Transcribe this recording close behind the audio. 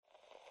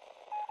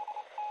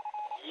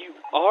You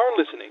are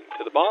listening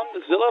to the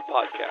Bondzilla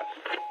podcast.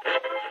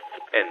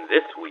 And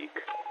this week,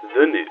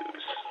 the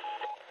news.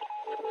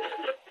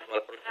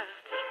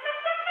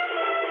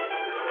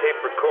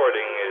 Tape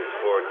recording is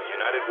for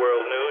United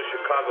World News,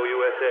 Chicago,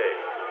 USA.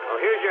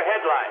 Well, here's your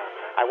headline.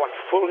 I want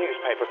full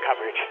newspaper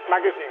coverage,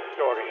 magazine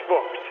stories,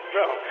 books.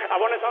 No, I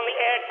want us on the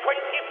air 24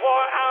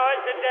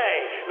 hours a day.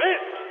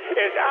 This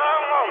is our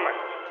moment.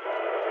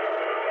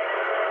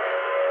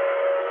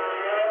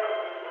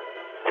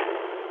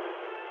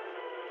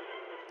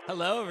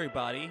 Hello,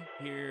 everybody.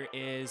 Here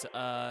is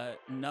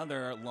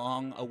another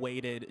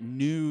long-awaited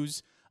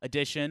news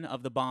edition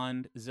of the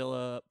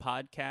Bondzilla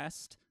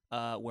podcast,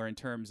 where in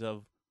terms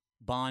of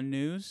Bond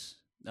news,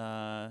 we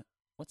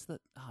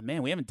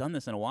haven't done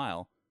this in a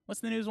while.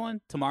 What's the news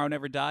one? Tomorrow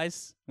Never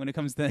Dies when it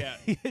comes to,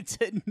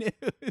 to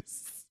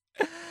news.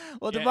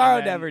 Well,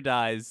 Tomorrow Never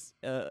Dies.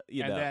 Then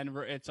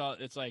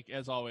it's like,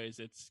 as always,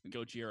 it's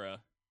Gojira,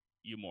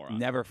 you moron.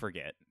 Never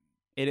forget.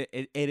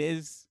 It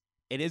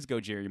is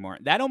Gojira, you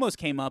moron. That almost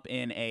came up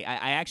in I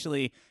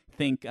actually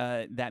think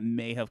that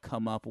may have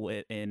come up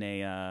in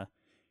a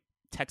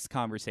text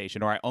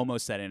conversation, or I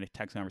almost said in a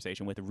text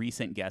conversation with a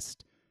recent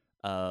guest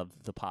of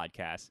the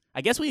podcast.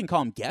 I guess we can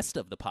call him guest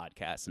of the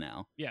podcast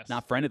now. Yes.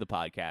 Not friend of the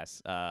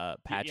podcast,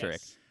 Patrick,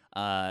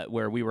 Yes.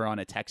 where we were on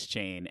a text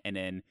chain, and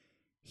then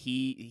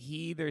he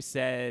either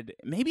said,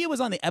 maybe it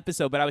was on the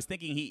episode, but I was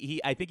thinking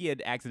I think he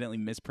had accidentally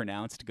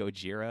mispronounced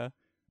Gojira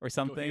or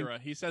something. Gojira.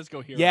 He says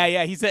Gojira.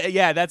 Yeah, he said,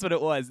 yeah, that's what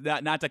it was.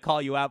 Not to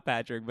call you out,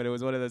 Patrick, but it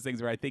was one of those things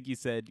where I think you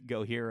said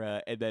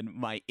Gojira, and then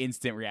my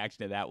instant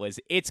reaction to that was,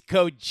 it's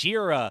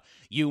Gojira,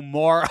 you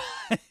moron.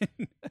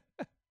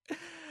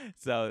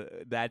 So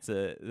that's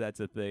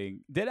a thing.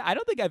 I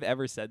don't think I've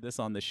ever said this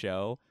on the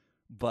show,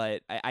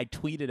 but I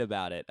tweeted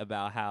about it,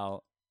 about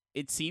how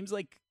it seems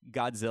like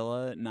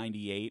Godzilla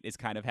 98 is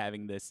kind of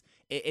having this,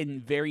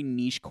 in very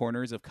niche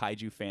corners of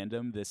kaiju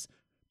fandom, this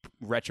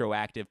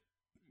retroactive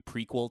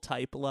prequel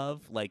type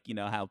love, like, you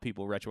know, how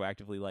people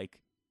retroactively like,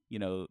 you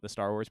know, the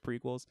Star Wars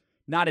prequels.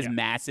 Not as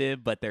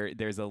massive, but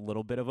there's a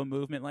little bit of a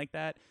movement like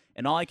that.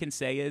 And all I can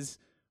say is,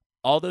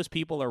 all those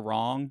people are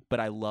wrong, but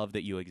I love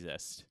that you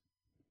exist.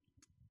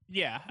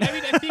 Yeah. I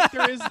mean, I think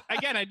there is,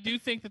 again, I do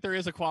think that there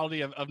is a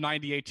quality of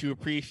 98 to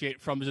appreciate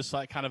from just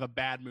like kind of a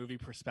bad movie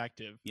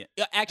perspective. Yeah.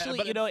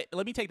 Actually,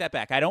 let me take that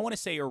back. I don't want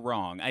to say you're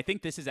wrong. I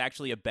think this is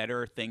actually a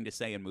better thing to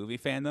say in movie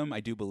fandom.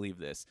 I do believe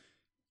this.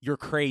 You're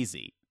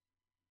crazy.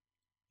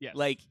 Yes.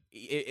 Like,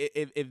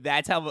 if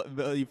that's how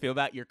you feel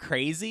about it, you're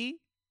crazy,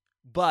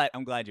 but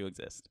I'm glad you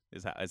exist,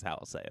 is how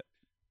I'll say it.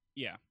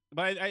 Yeah.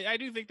 But I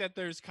do think that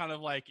there's kind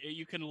of like,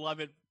 you can love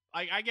it.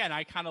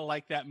 I kind of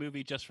like that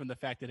movie just from the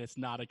fact that it's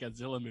not a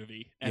Godzilla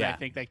movie. And I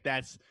think like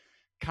that's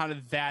kind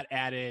of that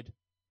added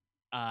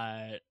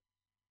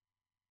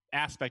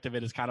aspect of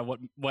it is kind of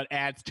what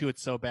adds to it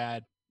so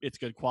bad. It's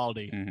good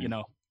quality, you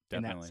know,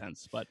 Definitely. in that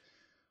sense. But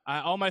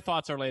all my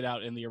thoughts are laid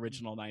out in the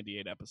original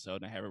 98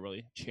 episode, and I haven't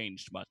really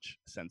changed much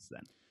since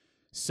then.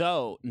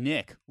 So,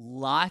 Nick,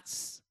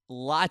 lots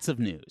of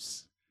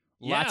news.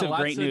 Lots of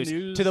lots great of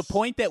news. To the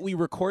point that we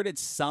recorded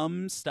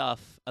some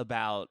stuff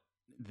about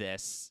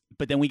this,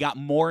 but then we got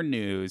more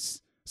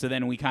news. So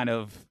then we kind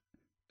of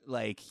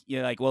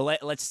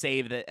let's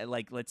save that.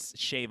 Like, let's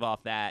shave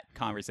off that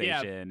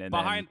conversation. Yeah,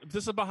 and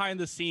this is behind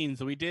the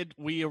scenes.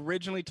 We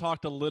originally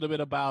talked a little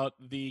bit about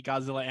the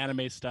Godzilla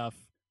anime stuff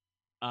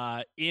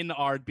in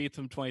our Beats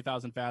from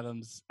 20,000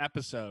 Fathoms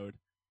episode.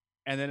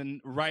 And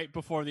then right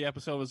before the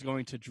episode was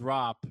going to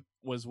drop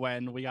was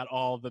when we got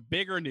all the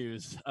bigger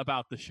news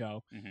about the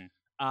show. Mm-hmm.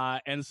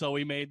 And so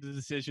we made the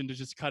decision to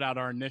just cut out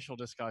our initial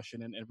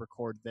discussion and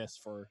record this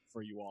for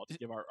you all to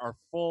give our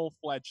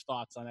full-fledged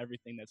thoughts on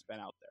everything that's been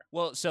out there.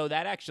 Well, so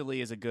that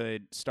actually is a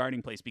good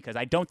starting place, because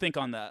I don't think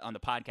on the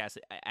podcast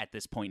at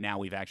this point now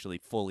we've actually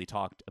fully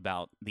talked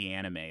about the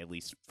anime, at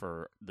least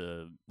for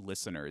the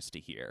listeners to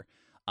hear.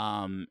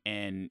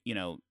 And you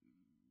know,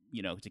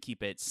 to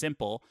keep it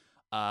simple,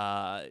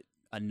 the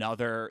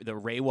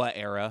Reiwa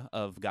era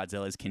of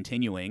Godzilla is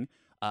continuing.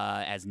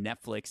 As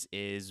Netflix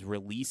is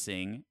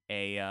releasing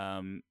a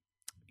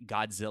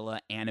Godzilla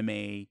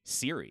anime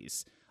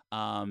series,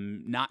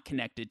 not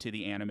connected to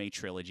the anime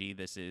trilogy.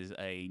 This is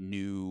a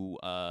new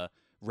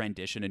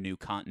rendition, a new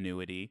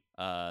continuity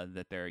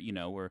that they're,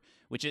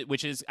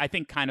 which is I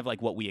think kind of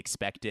like what we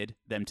expected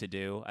them to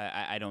do.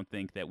 I don't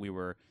think that we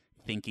were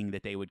thinking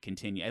that they would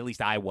continue. At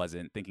least I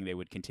wasn't thinking they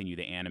would continue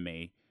the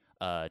anime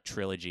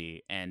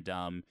trilogy.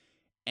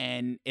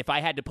 And if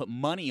I had to put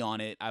money on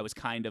it, I was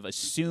kind of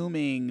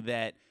assuming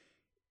that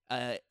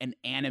an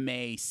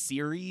anime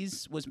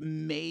series was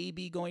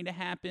maybe going to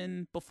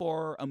happen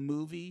before a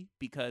movie,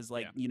 because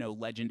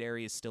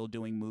Legendary is still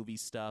doing movie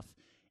stuff.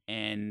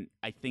 And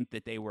I think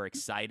that they were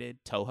excited,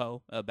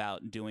 Toho,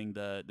 about doing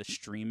the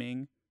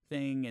streaming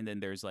thing. And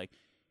then there's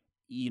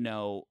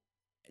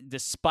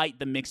despite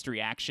the mixed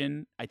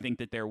reaction, I think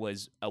that there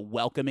was a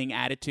welcoming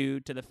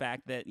attitude to the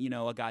fact that,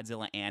 a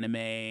Godzilla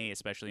anime,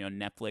 especially on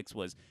Netflix,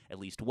 was at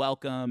least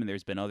welcome. And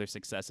there's been other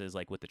successes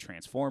like with the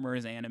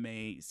Transformers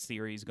anime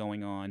series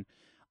going on.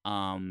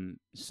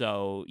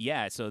 So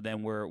yeah, so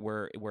then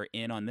we're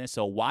in on this.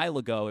 So a while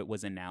ago, it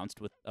was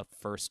announced with a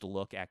first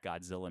look at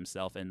Godzilla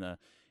himself and a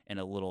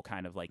little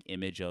kind of like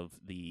image of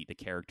the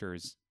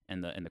characters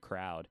and the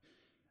crowd,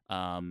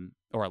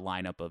 or a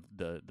lineup of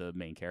the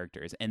main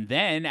characters. And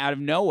then out of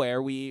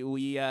nowhere,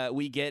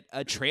 we get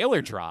a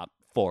trailer drop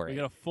for it. We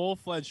got a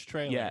full-fledged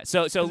trailer. Yeah.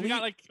 So we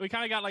kind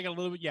of got like a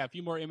little bit, a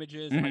few more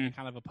images, and like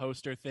kind of a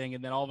poster thing,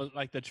 and then all of it,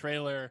 like the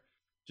trailer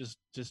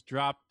just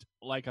dropped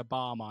like a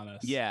bomb on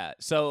us. Yeah.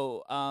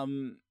 So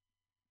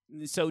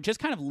so just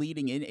kind of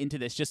leading into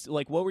this, just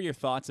like what were your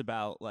thoughts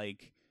about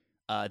like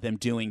them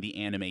doing the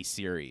anime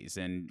series,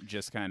 and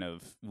just kind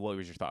of what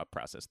was your thought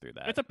process through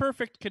that? It's a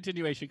perfect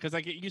continuation because,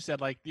 like you said,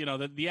 like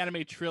the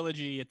anime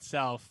trilogy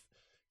itself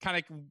kind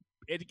of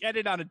it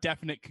ended on a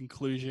definite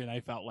conclusion.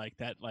 I felt like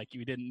that, like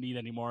you didn't need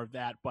any more of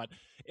that. But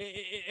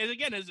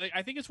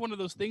I think it's one of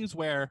those things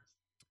where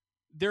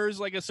there's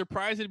like a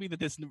surprise to me that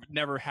this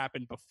never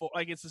happened before.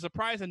 Like it's a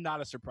surprise and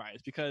not a surprise,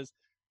 because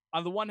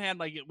on the one hand,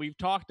 like we've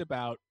talked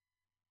about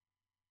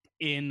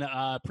in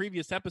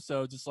previous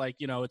episodes, it's like,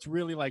 it's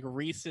really like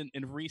recent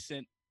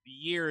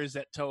years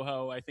that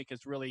Toho, I think,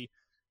 has really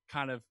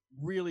kind of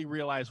really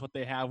realized what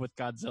they have with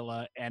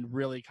Godzilla, and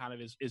really kind of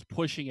is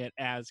pushing it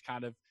as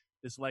kind of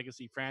this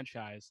legacy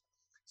franchise.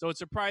 So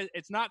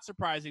it's not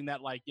surprising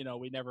that, like,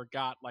 we never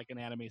got like an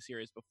anime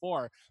series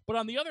before. But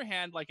on the other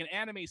hand, like an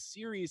anime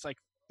series like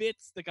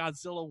fits the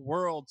Godzilla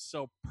world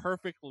so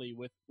perfectly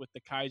with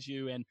the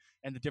kaiju and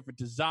the different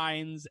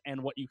designs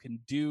and what you can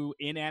do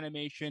in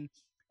animation,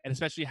 and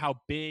especially how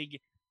big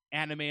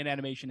anime and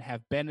animation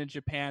have been in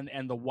Japan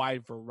and the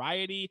wide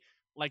variety.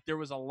 Like there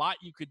was a lot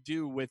you could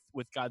do with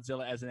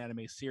Godzilla as an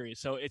anime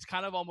series. So it's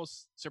kind of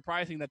almost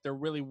surprising that there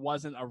really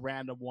wasn't a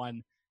random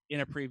one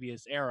in a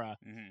previous era.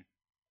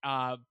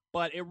 Mm-hmm.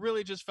 But it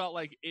really just felt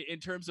like, in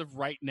terms of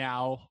right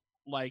now,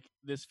 like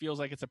this feels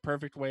like it's a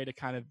perfect way to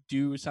kind of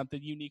do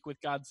something unique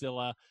with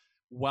Godzilla,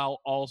 while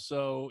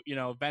also,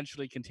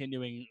 eventually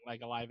continuing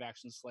like a live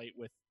action slate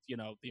with,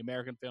 the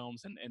American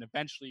films, and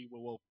eventually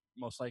we'll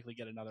most likely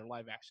get another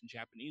live action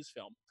Japanese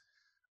film.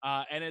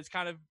 And it's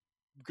kind of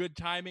good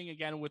timing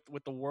again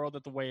with the world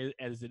the way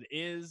as it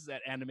is,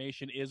 that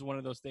animation is one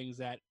of those things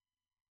that,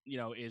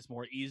 is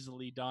more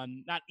easily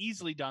done, not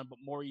easily done, but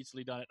more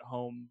easily done at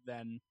home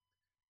than,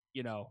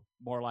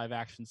 more live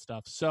action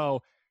stuff. So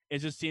it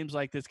just seems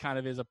like this kind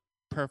of is a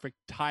perfect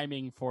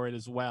timing for it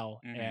as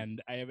well. Mm-hmm.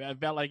 And I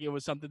felt like it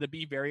was something to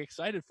be very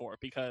excited for,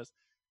 because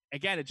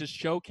again, it just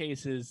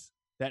showcases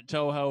that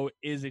Toho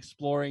is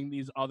exploring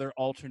these other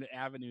alternate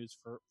avenues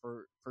for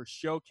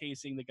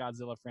showcasing the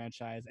Godzilla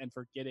franchise and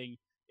for getting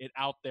it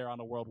out there on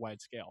a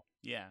worldwide scale.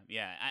 Yeah.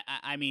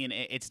 I mean,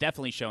 it's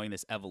definitely showing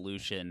this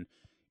evolution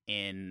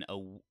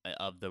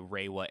of the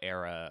Reiwa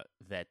era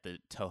that the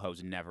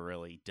Toho's never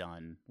really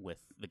done with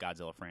the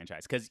Godzilla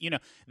franchise. Because,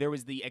 there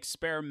was the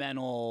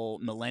experimental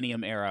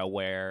Millennium era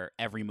where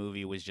every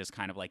movie was just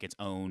kind of like its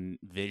own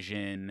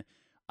vision.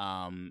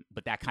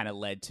 But that kind of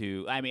led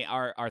to, I mean,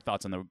 our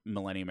thoughts on the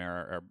Millennium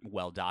era are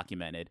well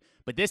documented.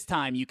 But this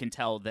time you can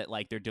tell that,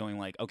 like, they're doing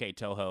like, okay,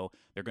 Toho,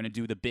 they're going to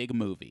do the big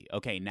movie.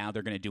 Okay, now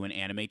they're going to do an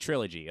anime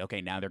trilogy.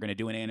 Okay, now they're going to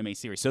do an anime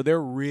series. So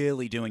they're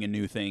really doing a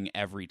new thing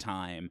every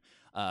time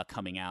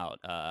coming out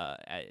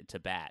to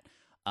bat.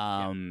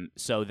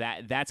 So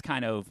that's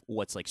kind of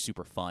what's like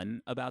super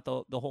fun about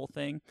the whole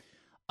thing.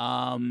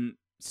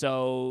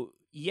 So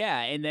yeah,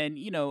 and then,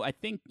 I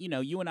think,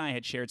 you and I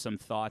had shared some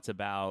thoughts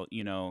about,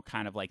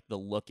 kind of like the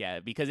look at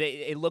it, because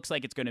it looks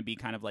like it's going to be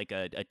kind of like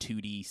a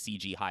 2D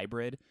CG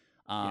hybrid,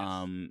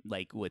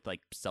 like with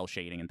like cell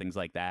shading and things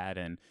like that.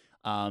 And,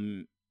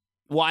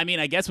 well, I mean,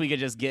 I guess we could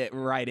just get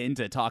right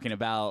into talking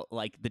about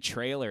like the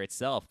trailer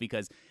itself,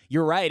 because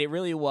you're right, it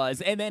really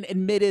was. And then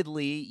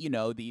admittedly,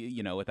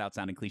 without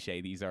sounding cliche,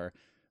 these are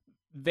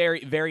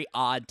very, very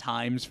odd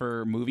times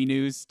for movie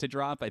news to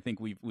drop. I think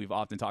we've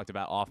often talked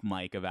about off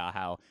mic about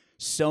how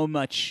so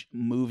much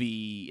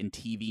movie and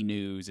TV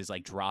news is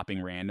like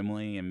dropping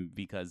randomly, and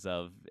because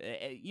of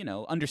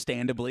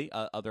understandably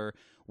other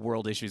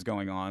world issues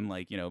going on,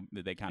 like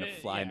they kind of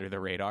fly under the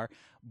radar.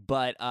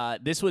 But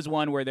this was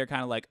one where they're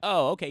kind of like,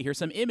 oh, okay, here's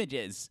some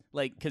images,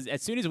 like, because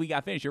as soon as we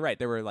got finished, you're right,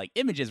 there were like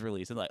images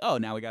released, and like, oh,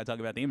 now we got to talk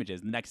about the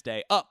images. The next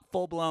day,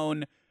 full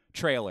blown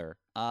trailer.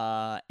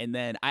 And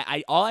then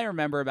all I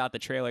remember about the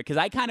trailer, because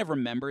I kind of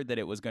remembered that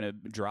it was going to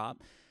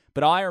drop,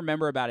 but all I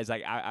remember about it is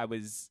like I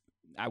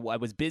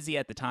was busy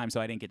at the time, so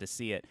I didn't get to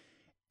see it.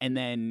 And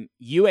then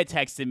you had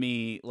texted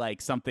me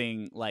like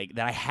something like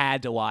that I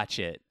had to watch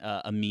it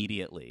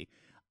immediately.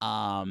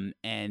 There's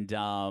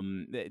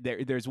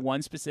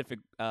one specific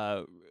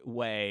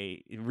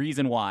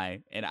reason why,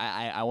 and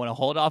I want to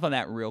hold off on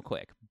that real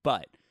quick.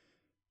 But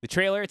the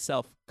trailer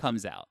itself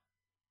comes out.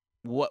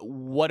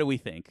 What do we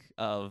think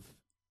of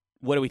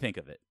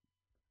it?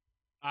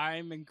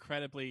 I'm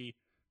incredibly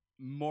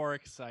more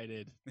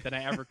excited than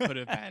I ever could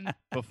have been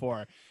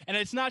before. And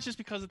it's not just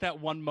because of that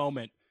one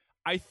moment.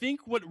 I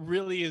think what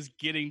really is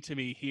getting to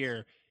me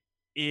here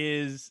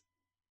is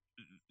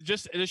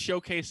just a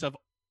showcase of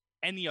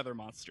any other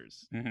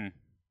monsters. Mm-hmm.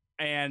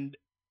 And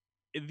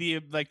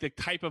the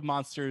type of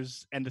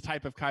monsters and the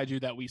type of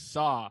kaiju that we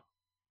saw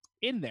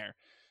in there.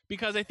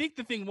 Because I think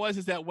the thing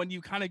is that when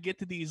you kind of get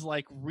to these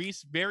like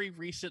very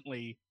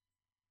recently,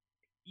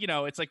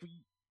 it's like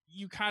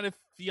you kind of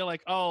feel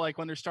like, oh, like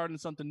when they're starting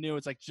something new,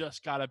 it's like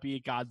just gotta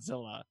be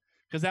Godzilla.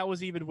 Because that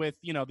was even with,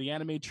 the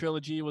anime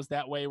trilogy was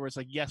that way, where it's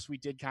like, yes, we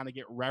did kind of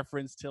get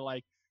reference to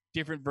like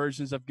different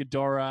versions of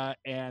Ghidorah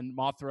and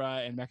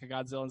Mothra and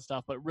Mechagodzilla and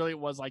stuff, but really it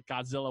was like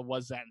Godzilla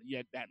was that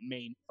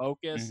main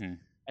focus. Mm-hmm.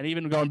 And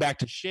even going back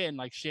to Shin,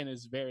 like Shin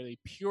is very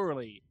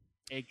purely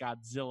a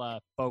Godzilla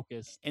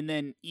focused. And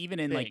then even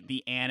in like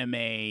the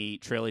anime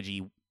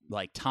trilogy,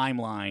 like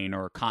timeline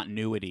or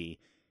continuity,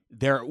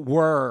 there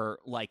were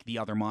like the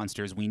other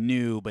monsters we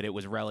knew, but it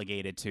was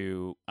relegated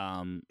to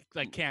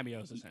like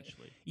cameos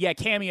essentially. Yeah,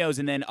 cameos,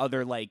 and then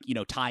other like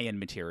tie-in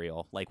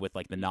material, like with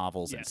like the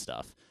novels and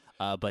stuff.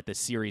 But the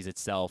series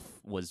itself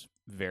was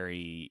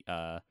very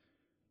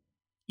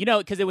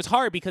because it was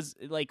hard, because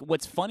like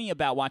what's funny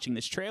about watching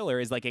this trailer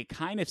is like it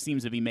kind of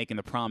seems to be making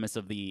the promise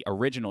of the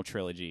original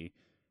trilogy.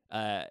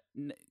 I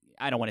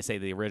don't want to say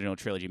the original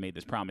trilogy made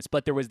this promise,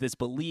 but there was this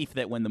belief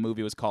that when the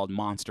movie was called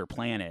Monster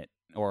Planet,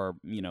 or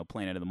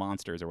Planet of the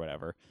Monsters or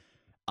whatever,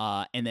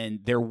 and then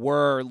there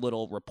were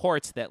little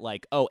reports that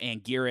like, oh,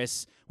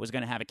 Anguirus was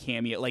going to have a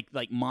cameo,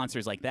 like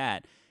monsters like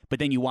that. But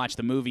then you watch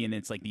the movie and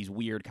it's like these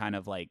weird kind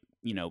of like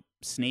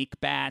snake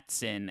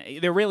bats, and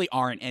there really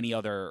aren't any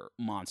other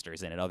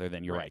monsters in it other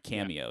than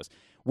cameos. Yeah.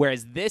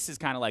 Whereas this is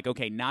kind of like,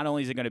 okay, not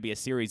only is it going to be a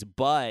series,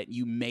 but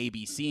you may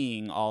be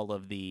seeing all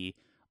of the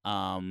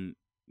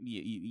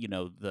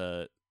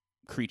the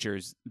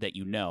creatures that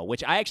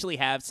which I actually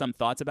have some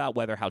thoughts about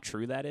how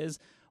true that is.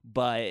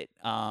 But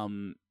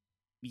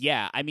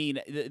yeah, I mean,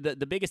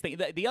 the biggest thing,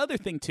 the other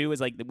thing too,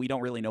 is like we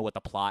don't really know what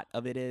the plot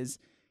of it is.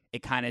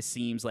 It kind of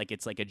seems like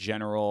it's like a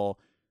general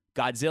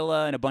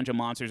Godzilla and a bunch of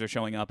monsters are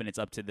showing up, and it's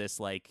up to this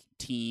like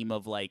team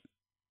of like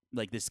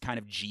this kind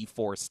of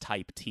G-Force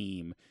type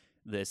team,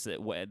 this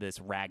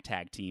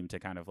ragtag team, to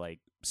kind of like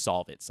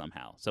solve it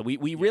somehow. So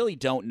we really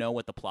don't know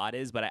what the plot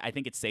is, but I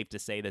think it's safe to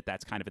say that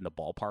that's kind of in the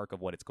ballpark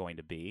of what it's going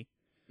to be.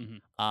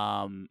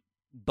 Mm-hmm.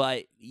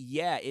 But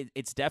yeah,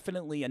 it's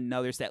definitely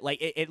another set. Like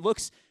it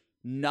looks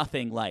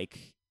nothing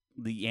like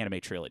the anime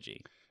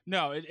trilogy.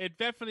 No, it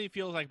definitely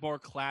feels like more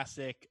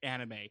classic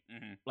anime.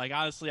 Mm-hmm. Like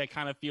honestly, it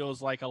kind of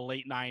feels like a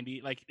late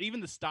 90s. Like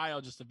even the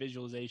style, just the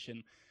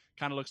visualization,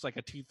 kind of looks like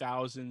a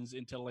 2000s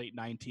into late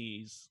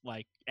 90s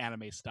like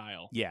anime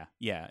style. Yeah.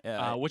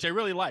 Which I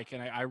really like,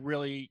 and I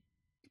really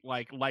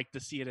like to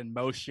see it in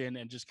motion,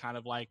 and just kind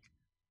of like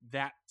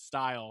that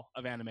style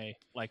of anime,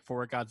 like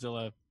for a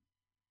Godzilla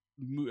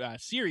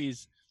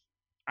series,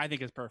 I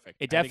think is perfect.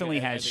 It definitely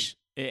has.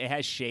 It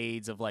has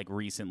shades of like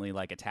recently,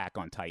 like Attack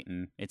on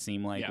Titan. It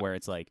seemed like where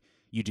it's like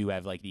you do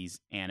have like these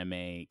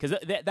anime, because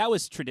that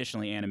was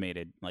traditionally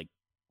animated, like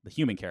the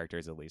human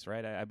characters at least,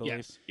 right? I believe.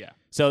 Yes. Yeah.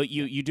 So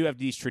you do have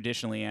these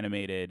traditionally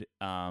animated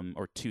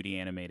or 2D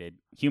animated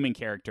human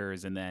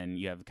characters, and then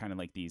you have kind of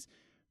like these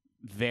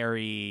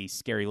very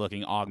scary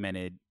looking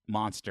augmented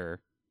monster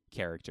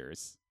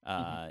characters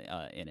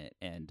in it,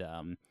 and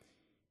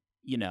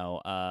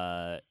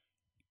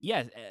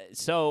yeah.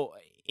 So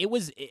it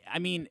was. I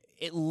mean,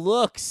 it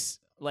looks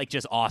like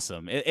just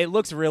awesome. It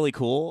looks really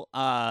cool.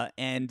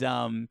 And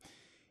one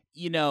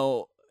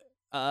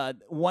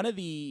of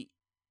the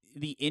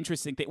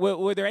interesting things.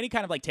 Were there any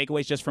kind of like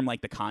takeaways just from like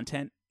the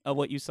content of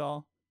what you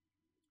saw?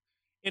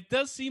 It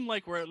does seem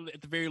like we're at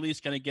the very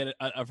least going to get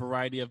a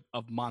variety of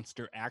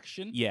monster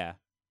action. Yeah.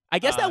 I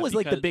guess that was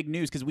like the big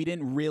news, because we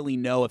didn't really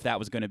know if that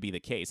was going to be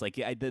the case. Like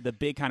the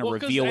big kind of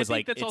reveal was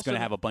like it's going to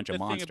have a bunch of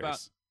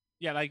monsters.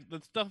 Yeah, like the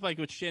stuff like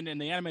with Shin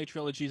and the anime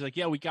trilogy is like,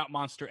 yeah, we got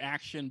monster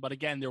action, but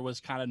again, there was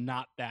kind of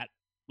not that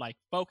like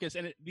focus.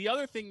 And the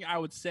other thing I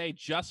would say,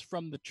 just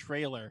from the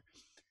trailer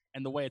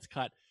and the way it's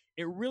cut,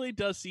 it really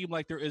does seem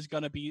like there is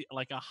going to be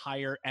like a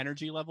higher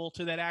energy level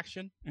to that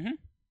action.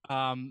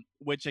 Mm-hmm.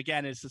 Which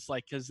again is just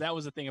like, because that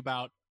was the thing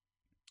about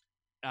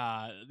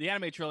the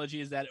anime trilogy,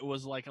 is that it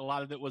was like a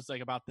lot of it was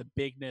like about the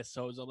bigness,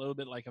 so it was a little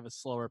bit like of a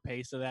slower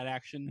pace of that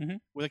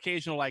action, with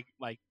occasional like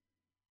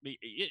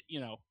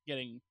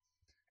getting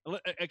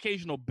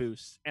occasional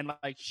boosts. And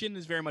like Shin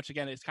is very much,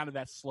 again, it's kind of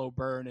that slow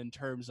burn in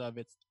terms of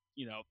its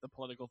the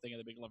political thing of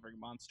the big loving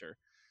monster,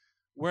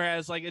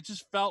 whereas like it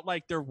just felt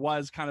like there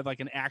was kind of like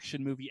an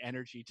action movie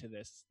energy to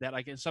this that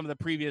like in some of the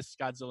previous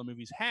Godzilla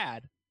movies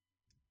had,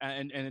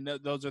 and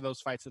those are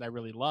those fights that I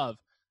really love.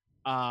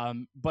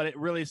 But it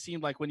really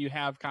seemed like when you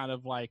have kind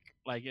of like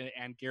an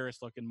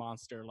Anguirus looking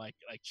monster like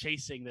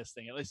chasing this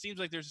thing, it seems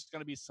like there's just going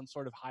to be some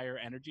sort of higher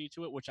energy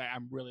to it, which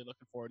I'm really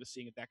looking forward to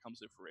seeing if that comes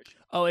to fruition.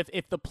 Oh,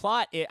 if the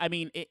plot,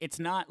 it's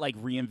not like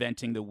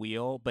reinventing the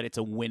wheel, but it's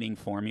a winning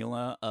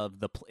formula of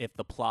if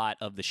the plot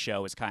of the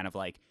show is kind of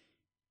like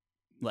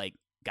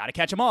got to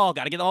catch them all,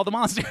 got to get all the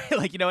monsters,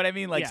 like, you know what I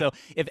mean? Like, so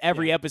if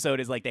every episode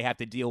is like they have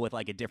to deal with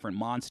like a different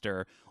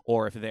monster,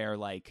 or if they're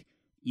like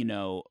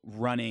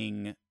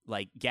running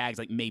like gags,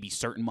 like maybe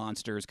certain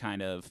monsters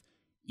kind of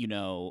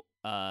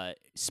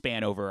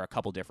span over a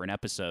couple different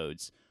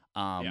episodes.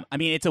 I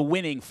mean, it's a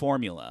winning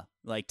formula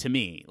Like, to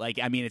me, like,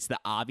 I mean, it's the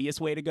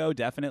obvious way to go,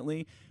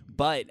 definitely,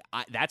 but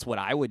that's what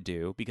I would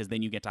do, because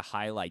then you get to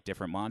highlight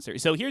different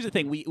monsters. So here's the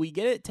thing: we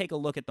get to take a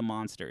look at the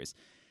monsters.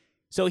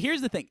 So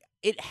here's the thing: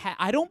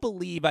 I don't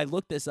believe, I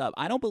looked this up,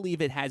 I don't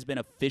believe it has been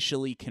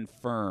officially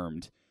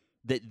confirmed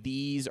that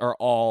these are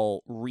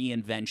all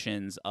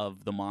reinventions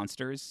of the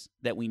monsters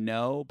that we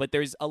know, but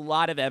there's a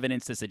lot of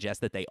evidence to suggest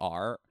that they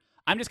are.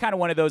 I'm just kind of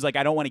one of those, like,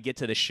 I don't want to get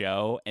to the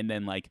show and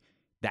then, like,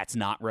 that's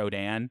not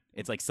Rodan.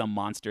 It's like some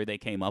monster they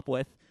came up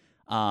with.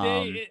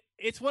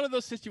 It's one of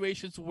those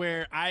situations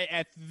where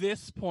at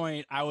this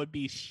point, I would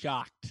be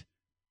shocked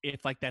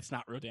if, like, that's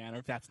not Rodan or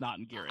if that's not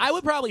Anguirus. I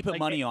would probably put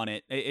money on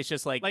it. It's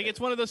just like it's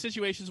one of those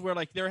situations where,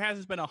 like, there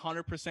hasn't been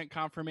 100%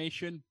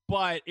 confirmation,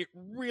 but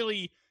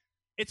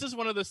it's just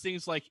one of those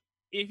things, like,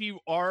 if you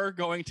are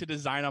going to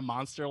design a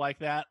monster like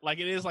that, like,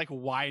 it is like,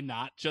 why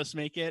not just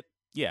make it?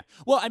 Yeah.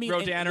 Well, I mean,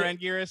 Rodan or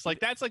Anguirus,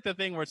 like, that's like the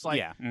thing where it's like,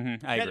 yeah,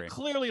 I agree. That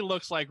clearly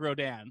looks like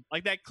Rodan.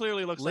 Like, that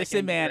clearly looks like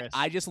Listen, man, Anguirus.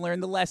 I just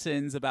learned the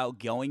lessons about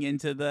going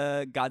into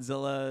the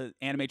Godzilla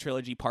anime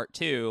trilogy part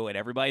 2, and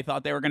everybody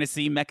thought they were going to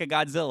see Mecha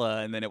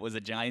Godzilla, and then it was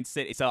a giant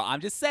city. So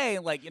I'm just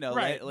saying, like,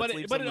 right. let's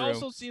leave some but it room.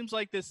 also seems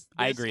like this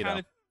I agree, kind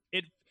of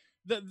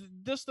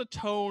just the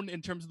tone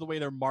in terms of the way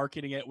they're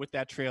marketing it with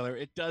that trailer,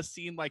 it does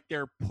seem like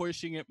they're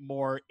pushing it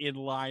more in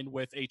line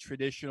with a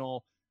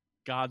traditional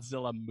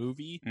Godzilla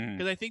movie,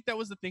 because I think that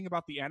was the thing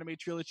about the anime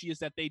trilogy, is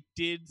that they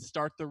did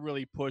start to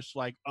really push,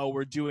 like, oh,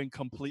 we're doing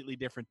completely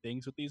different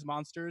things with these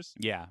monsters.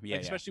 Yeah,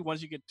 Especially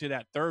once you get to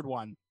that third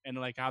one, and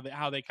like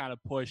how they kind of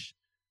push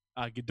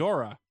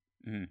Ghidorah.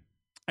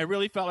 I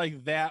really felt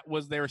like they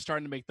were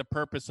starting to make the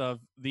purpose of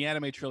the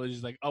anime trilogy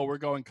is like, oh, we're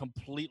going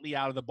completely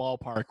out of the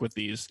ballpark with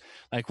these.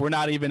 Like, we're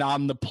not even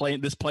on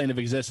this plane of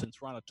existence.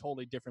 We're on a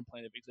totally different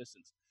plane of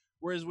existence.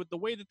 Whereas with the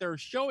way that they're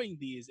showing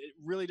these, it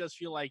really does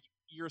feel like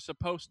you're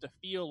supposed to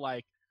feel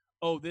like,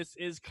 oh, this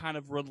is kind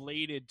of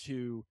related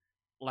to,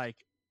 like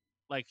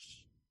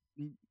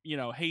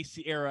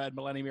Heisei era and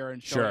Millennium era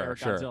and Showa era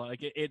Godzilla.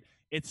 Like,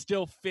 it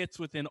still fits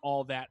within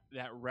all that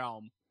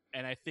realm,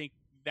 and I think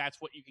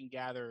that's what you can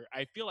gather.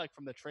 I feel like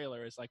from the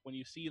trailer is, like, when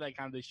you see, like,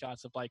 kind of these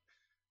shots of, like,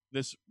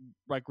 this,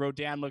 like,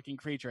 Rodan looking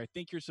creature, I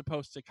think you're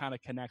supposed to kind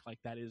of connect, like,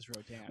 that is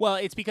Rodan. Well,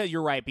 it's because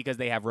you're right, because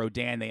they have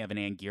Rodan, they have an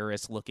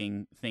Anguirus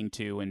looking thing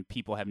too, and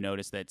people have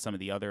noticed that some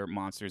of the other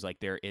monsters, like,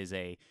 there is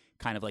a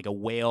kind of like a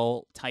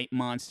whale type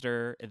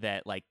monster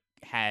that, like,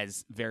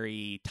 has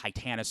very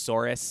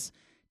Titanosaurus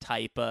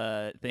type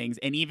things,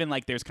 and even,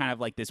 like, there's kind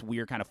of like this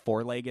weird kind of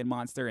four-legged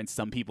monster, and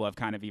some people have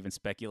kind of even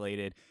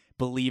speculated,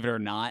 believe it or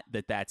not,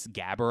 that that's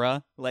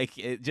Gabara. Like,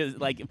 it just,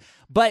 like,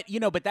 but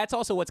that's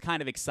also what's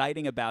kind of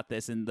exciting about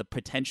this, and the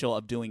potential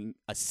of doing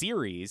a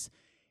series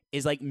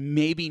is, like,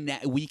 maybe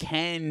we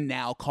can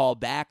now call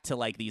back to,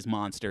 like, these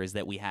monsters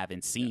that we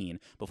haven't seen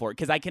before,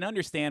 because I can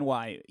understand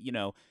why,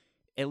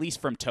 at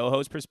least from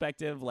Toho's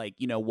perspective, like,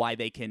 why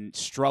they can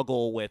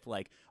struggle with,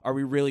 like, are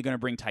we really going to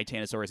bring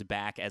Titanosaurus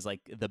back as,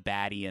 like, the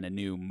baddie in a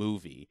new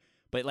movie?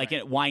 But, like,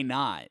 why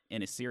not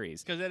in a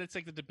series? Because then it's,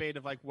 like, the debate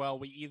of, like, well,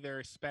 we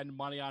either spend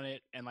money on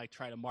it and, like,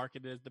 try to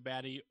market it as the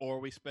baddie, or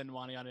we spend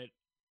money on it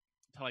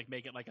to, like,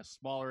 make it, like, a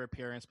smaller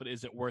appearance, but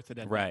is it worth it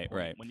at that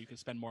point when you can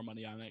spend more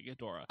money on it,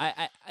 Ghidorah?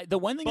 The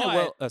one thing I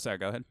will... Oh, sorry,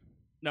 go ahead.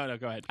 No,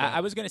 go ahead.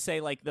 I was going to say,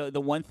 like, the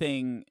one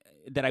thing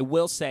that I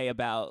will say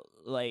about,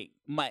 like,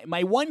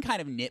 my one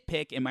kind of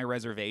nitpick in my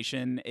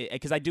reservation,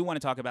 because I do want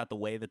to talk about the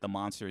way that the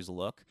monsters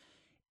look.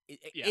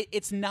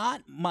 It's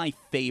not my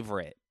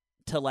favorite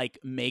to, like,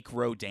 make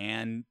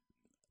Rodan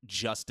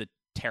just a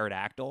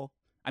pterodactyl.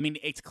 I mean,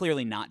 it's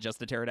clearly not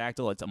just a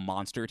pterodactyl; it's a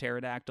monster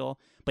pterodactyl.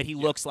 But he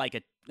looks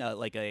like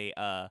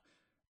a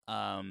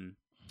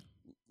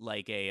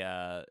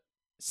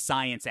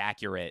science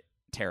accurate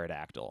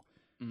pterodactyl.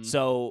 Mm-hmm.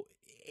 So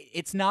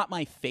it's not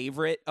my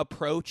favorite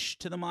approach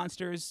to the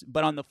monsters.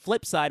 But on the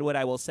flip side, what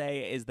I will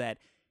say is that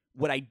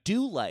what I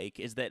do like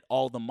is that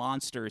all the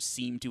monsters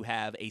seem to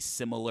have a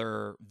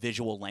similar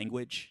visual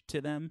language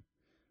to them.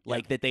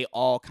 Like, that they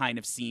all kind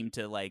of seem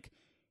to, like,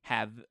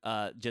 have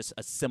just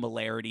a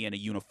similarity and a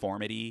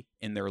uniformity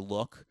in their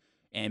look.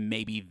 And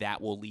maybe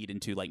that will lead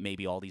into, like,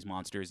 maybe all these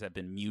monsters have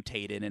been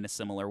mutated in a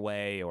similar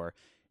way, or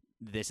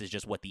this is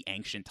just what the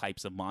ancient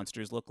types of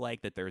monsters look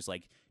like, that there's,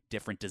 like,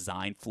 different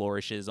design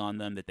flourishes on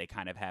them, that they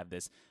kind of have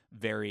this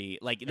very,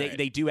 like,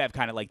 they do have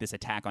kind of, like, this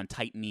Attack on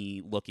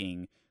Titan-y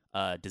looking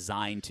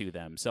design to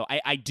them. So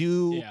I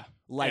do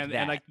like that.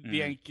 And, like,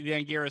 the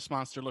Anguirus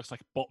monster looks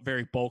like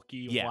very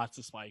bulky with lots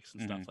of spikes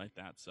and stuff like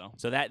that.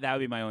 So that would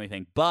be my only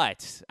thing.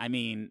 But, I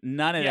mean,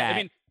 none of that. I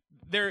mean,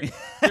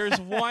 there's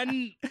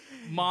one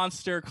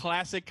monster,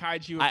 classic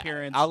kaiju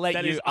appearance I'll let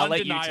that you, is I'll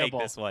undeniable. let you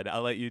take this one.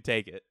 I'll let you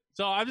take it.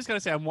 So I'm just gonna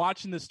say, I'm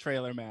watching this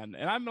trailer, man,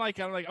 and I'm like,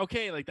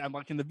 okay, like, I'm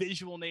liking the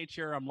visual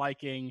nature. I'm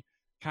liking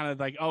kind of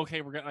like,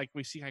 okay, we're gonna, like,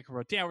 we see, like,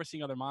 Rodan, we're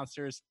seeing other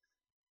monsters,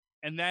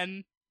 and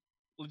then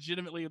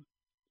legitimately,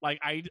 like,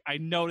 I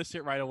notice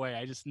it right away.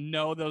 I just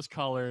know those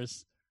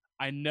colors.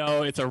 I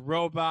know it's a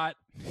robot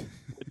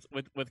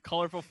with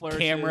colorful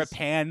flourishes. Camera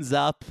pans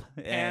up,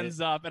 and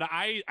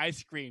I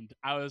screamed.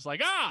 I was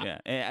like, ah!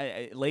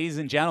 Yeah, ladies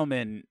and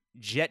gentlemen,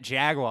 Jet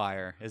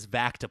Jaguar is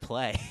back to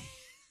play.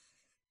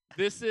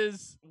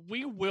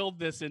 We willed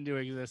this into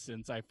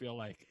existence. I feel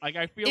like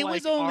I feel It like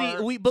was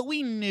only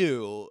we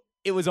knew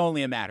it was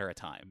only a matter of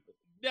time.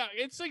 Yeah,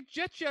 it's like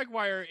Jet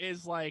Jaguar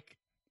is like,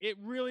 it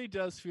really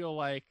does feel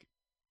like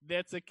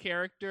that's a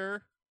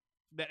character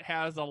that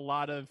has a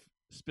lot of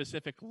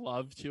specific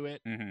love to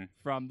it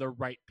from the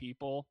right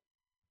people.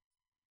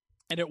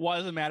 And it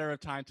was a matter of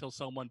time till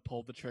someone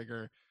pulled the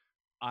trigger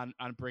on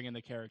bringing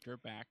the character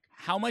back.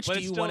 How much do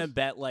you want to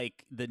bet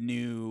like the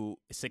new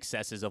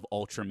successes of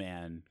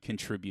Ultraman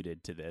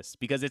contributed to this?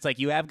 Because it's like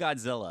you have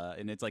Godzilla,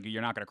 and it's like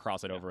you're not going to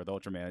cross it over with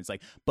Ultraman. It's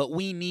like, but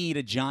we need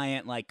a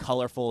giant, like,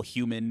 colorful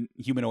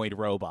humanoid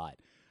robot.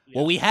 Yeah.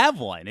 Well, we have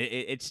one.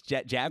 It's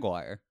Jet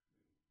Jaguar.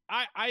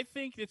 I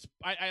think it's.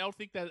 I don't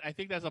think that. I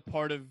think that's a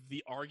part of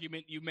the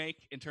argument you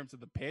make in terms of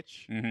the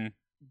pitch.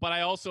 But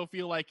I also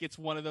feel like it's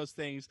one of those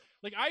things.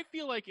 Like, I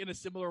feel like in a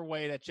similar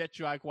way that Jet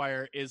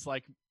Jaguar is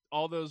like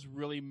all those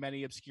really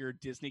many obscure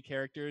Disney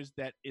characters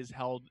that is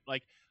held,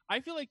 like, I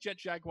feel like Jet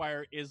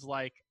Jaguar is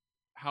like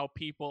how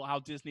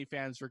Disney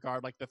fans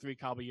regard like the Three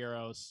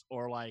Caballeros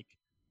or like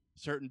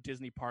certain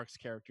Disney parks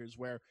characters,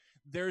 where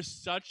there's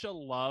such a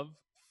love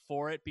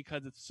for it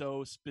because it's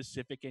so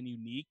specific and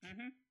unique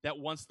that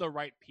once the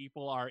right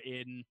people are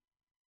in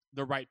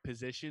the right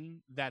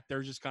position, that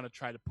they're just going to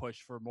try to push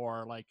for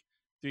more like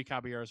Three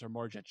Caballeros or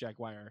more Jet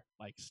Jaguar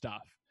like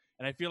stuff.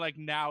 And I feel like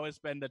now has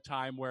been the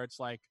time where it's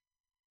like,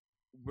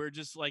 we're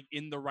just like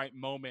in the right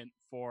moment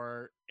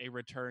for a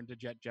return to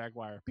Jet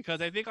Jaguar,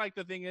 because I think like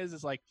the thing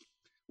is like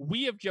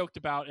we have joked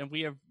about and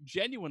we have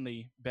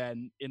genuinely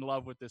been in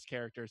love with this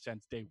character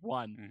since day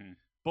one,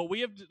 but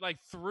we have like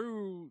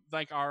through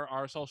like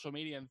our social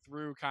media and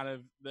through kind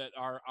of that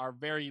our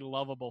very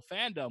lovable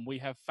fandom, we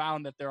have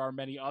found that there are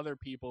many other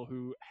people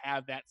who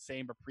have that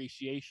same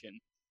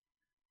appreciation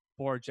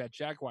for Jet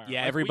Jaguar.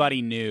 Yeah, like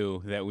everybody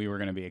knew that we were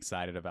going to be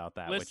excited about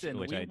that, which I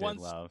did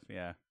love.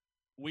 Yeah.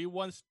 We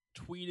once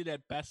tweeted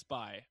at Best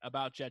Buy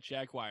about Jet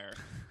Jaguar,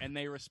 and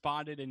they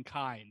responded in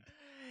kind.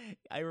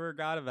 I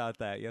forgot about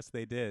that. Yes,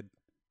 they did.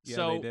 Yeah,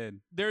 so they did.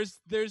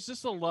 There's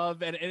just a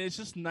love, and it's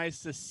just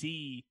nice to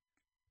see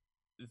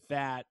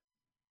that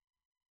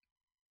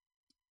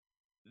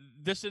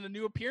this in a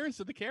new appearance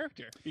of the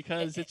character,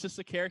 because it's just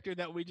a character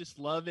that we just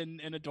love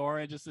and adore,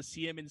 and just to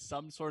see him in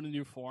some sort of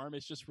new form,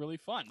 it's just really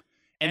fun.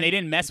 And they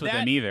didn't mess with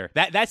him either.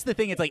 That's the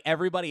thing. It's like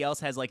everybody else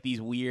has like these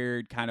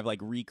weird kind of like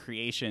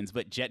recreations,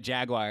 but Jet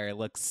Jaguar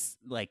looks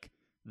like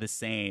the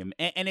same.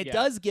 And it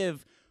does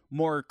give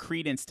more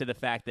credence to the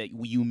fact that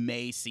you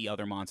may see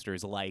other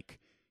monsters like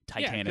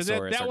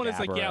Titanosaurus. That or one is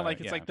Gabra,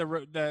 it's like the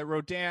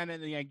Rodan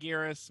and the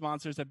Anguirus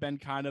monsters have been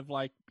kind of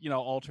like,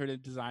 altered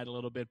and designed a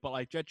little bit, but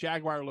like Jet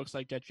Jaguar looks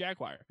like Jet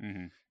Jaguar.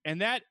 And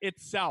that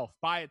itself,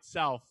 by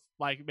itself,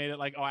 like made it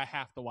like, oh, I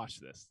have to watch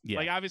this. Yeah.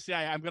 Like obviously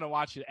I'm going to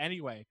watch it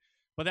anyway.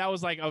 But that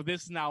was like, oh,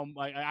 this now,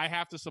 like, I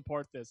have to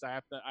support this.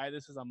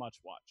 This is a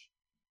must watch.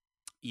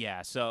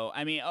 Yeah. So,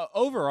 I mean,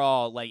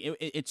 overall, like,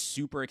 it's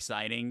super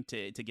exciting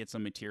to get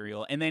some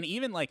material. And then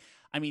even, like,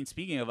 I mean,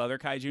 speaking of other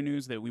kaiju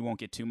news that we won't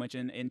get too much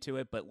into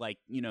it, but, like,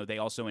 they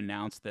also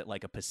announced that,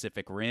 like, a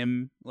Pacific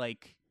Rim,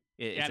 like,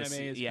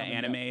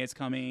 anime is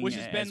coming. Which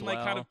has been, well.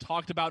 like, kind of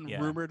talked about and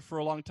rumored for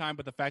a long time.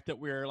 But the fact that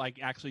we're, like,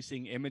 actually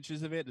seeing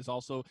images of it is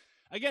also,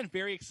 again,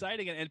 very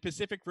exciting. And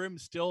Pacific Rim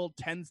still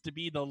tends to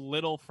be the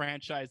little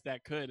franchise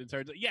that could.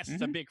 Yes,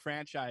 it's a big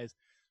franchise,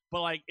 but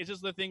like it's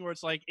just the thing where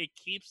it's like it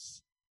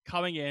keeps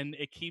coming in,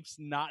 it keeps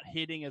not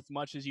hitting as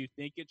much as you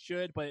think it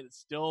should, but it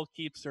still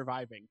keeps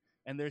surviving.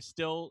 And they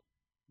still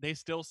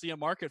see a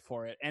market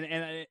for it.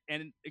 And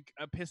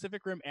a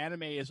Pacific Rim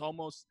anime is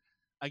almost,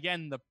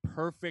 again, the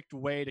perfect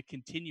way to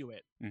continue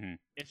it.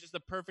 It's just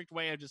the perfect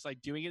way of just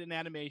like doing it in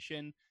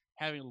animation,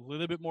 having a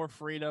little bit more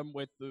freedom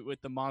with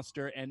the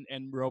monster and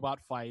robot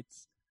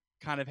fights,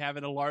 kind of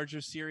having a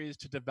larger series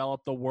to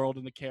develop the world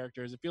and the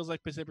characters. It feels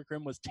like Pacific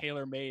Rim was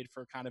tailor-made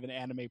for kind of an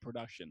anime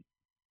production.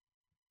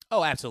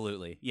 Oh,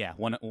 absolutely. Yeah,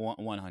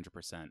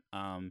 100%.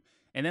 And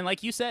then,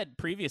 like you said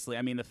previously,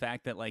 I mean, the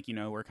fact that, like,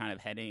 we're kind of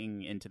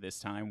heading into this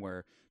time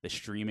where the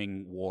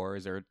streaming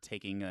wars are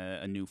taking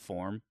a new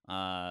form.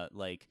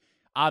 Like,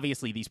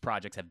 obviously, these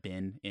projects have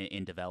been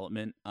in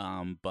development,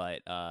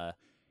 but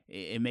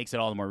it makes it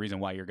all the more reason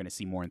why you're going to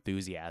see more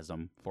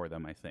enthusiasm for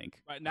them, I think.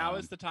 Right now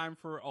is the time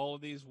for all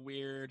of these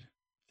weird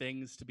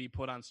things to be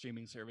put on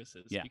streaming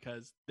services,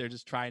 because they're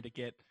just trying to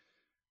get,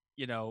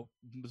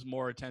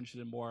 more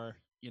attention and more,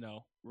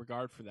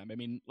 regard for them. I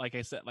mean, like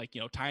I said, like,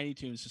 Tiny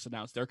Toons just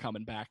announced they're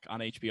coming back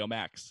on HBO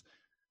Max.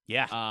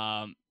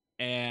 Yeah.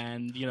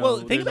 And,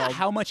 well, think about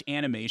how much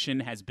animation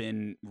has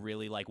been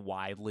really, like,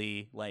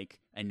 widely, like,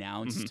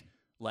 announced.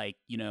 Like,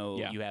 you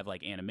have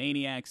like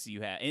Animaniacs,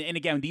 you have, and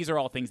again, these are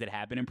all things that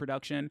happen in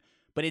production,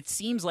 but it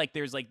seems like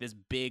there's like this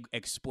big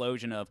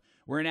explosion of,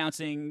 we're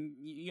announcing,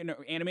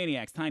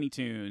 Animaniacs, Tiny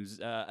Toons,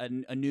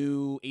 a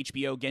new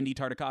HBO Gendy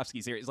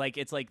Tartakovsky series. Like,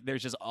 it's like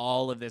there's just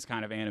all of this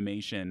kind of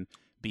animation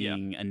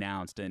being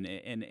announced, and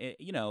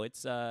you know,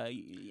 it's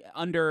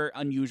under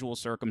unusual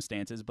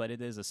circumstances, but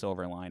it is a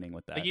silver lining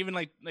with that. Like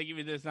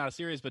even it's not a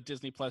series, but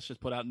Disney Plus just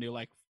put out a new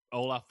like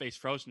Olaf face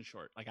Frozen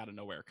short, like out of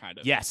nowhere, kind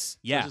of. Yes, So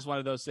yeah. it's just one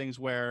of those things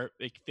where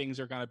things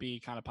are going to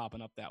be kind of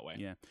popping up that way.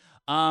 Yeah.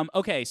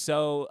 Okay,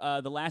 so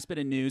the last bit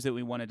of news that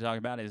we wanted to talk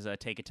about is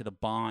take it to the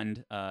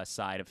Bond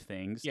side of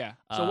things. Yeah.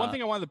 So one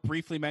thing I wanted to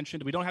briefly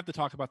mention, we don't have to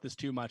talk about this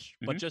too much,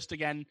 but just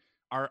again,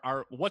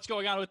 our what's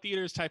going on with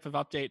theaters type of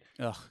update.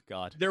 Oh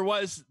God. There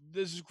was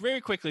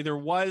very quickly. There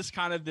was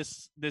kind of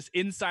this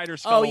insider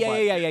Oh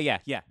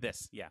scuttlebutt yeah.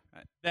 This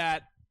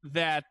that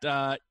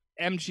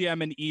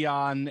MGM and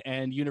Eon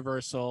and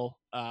Universal,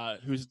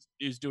 who's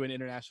doing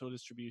international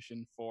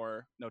distribution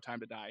for No Time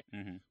to Die,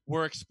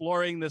 were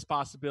exploring this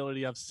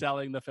possibility of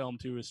selling the film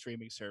to a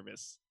streaming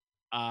service.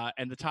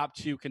 And the top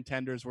two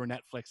contenders were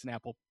Netflix and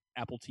Apple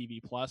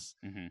TV Plus.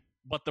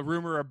 But the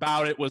rumor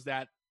about it was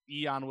that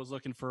Eon was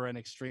looking for an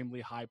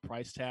extremely high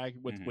price tag,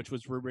 which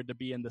was rumored to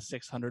be in the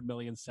 600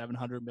 million,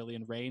 700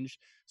 million range.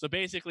 So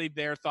basically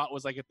their thought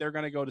was like, if they're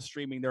going to go to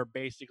streaming, they're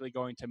basically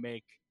going to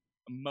make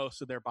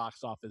most of their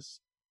box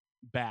office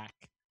back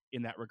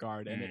in that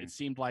regard. And it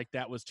seemed like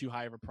that was too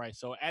high of a price.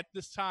 So at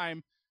this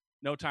time,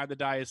 No Time to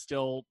Die is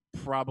still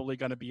probably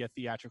going to be a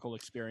theatrical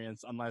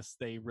experience unless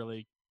they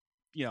really,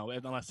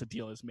 unless the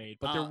deal is made.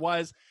 But there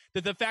was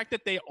the fact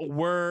that they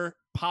were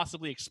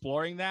possibly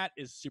exploring that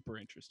is super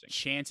interesting.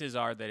 Chances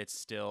are that it's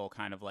still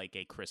kind of like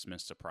a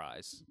Christmas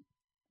surprise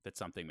that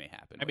something may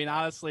happen. I mean,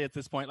 honestly, at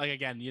this point, like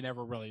again, you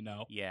never really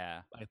know.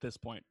 Yeah. At this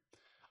point,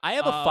 I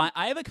have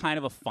I have a kind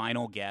of a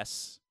final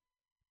guess.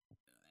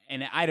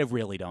 And I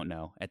really don't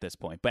know at this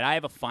point, but I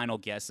have a final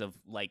guess of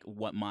like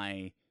what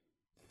my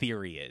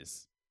theory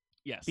is.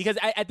 Yes. Because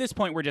at this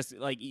point, we're just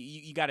like,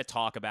 you got to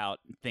talk about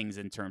things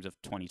in terms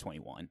of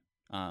 2021.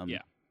 Yeah.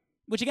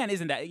 Which again,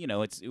 isn't that,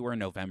 we're in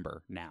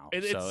November now.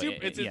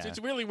 It's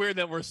really weird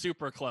that we're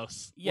super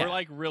close. Yeah. We're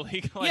like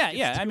really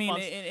yeah. I mean,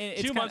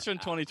 it's 2 months from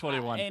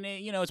 2021. And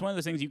it's one of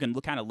those things you can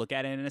kind of look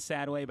at it in a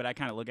sad way, but I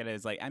kind of look at it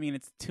as like, I mean,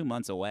 it's 2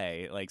 months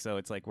away. Like, so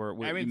it's like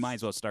we might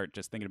as well start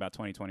just thinking about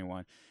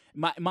 2021.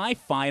 My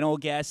final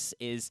guess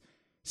is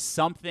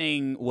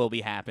something will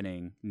be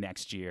happening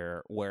next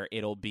year where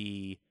there'll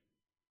be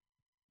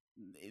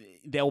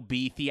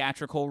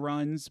theatrical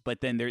runs, but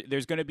then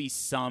there's going to be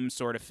some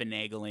sort of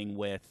finagling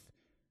with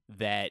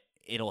that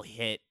it'll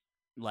hit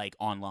like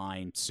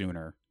online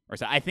sooner or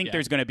so. I think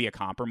there's going to be a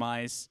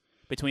compromise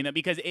between them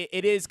because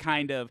it is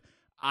kind of,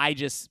 I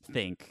just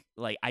think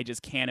like, I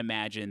just can't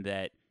imagine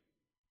that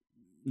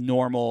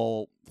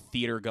normal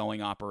theater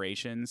going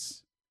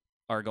operations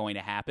are going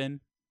to happen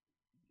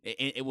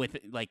with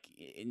like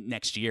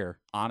next year,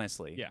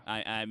 honestly. Yeah.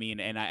 I mean,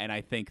 and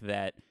I think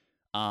that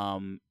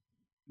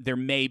there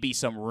may be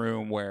some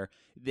room where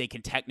they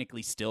can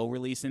technically still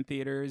release in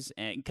theaters,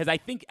 and because I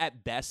think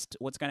at best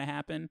what's going to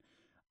happen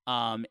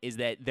is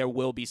that there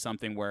will be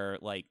something where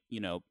like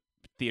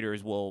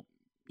theaters will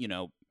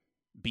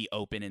be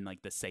open in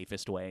like the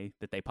safest way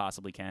that they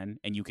possibly can,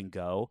 and you can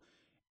go.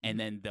 And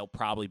then there'll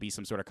probably be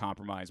some sort of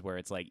compromise where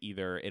it's like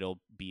either it'll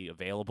be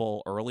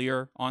available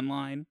earlier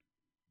online,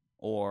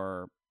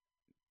 or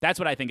that's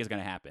what I think is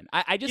going to happen.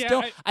 I just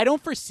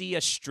don't foresee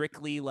a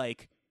strictly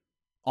like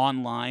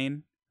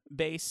online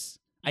base.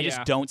 I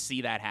just don't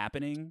see that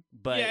happening.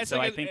 But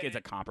so I think it's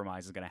a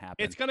compromise is going to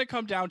happen. It's going to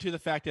come down to the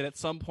fact that at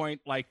some point,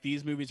 like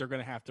these movies are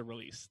going to have to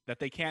release. That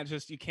you can't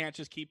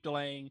just keep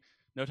delaying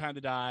No Time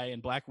to Die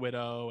and Black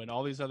Widow and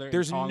all these other.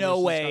 There's no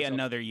way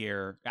another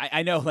year.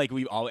 I know, like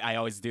I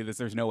always do this.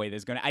 There's no way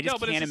there's gonna. I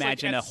just can't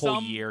imagine a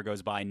whole year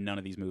goes by and none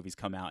of these movies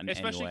come out.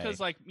 Especially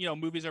because like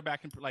movies are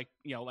back in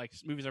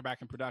movies are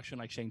back in production.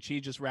 Like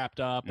Shang-Chi just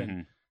wrapped up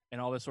and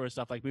all this sort of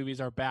stuff. Like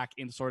movies are back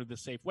in sort of the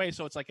safe way.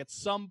 So it's like at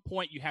some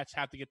point you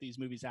have to get these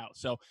movies out.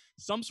 So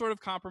some sort of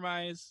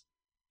compromise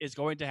is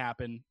going to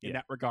happen in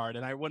that regard.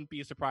 And I wouldn't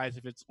be surprised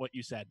if it's what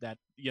you said, that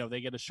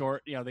they get a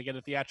short, they get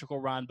a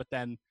theatrical run, but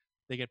then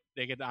they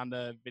get on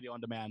the video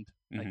on demand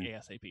like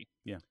ASAP.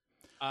 Yeah.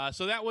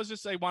 So that was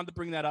just, I wanted to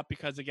bring that up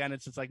because again,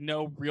 it's like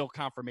no real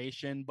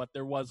confirmation, but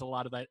there was a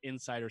lot of that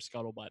insider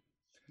scuttlebutt.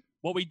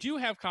 What we do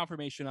have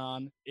confirmation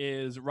on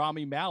is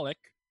Rami Malek,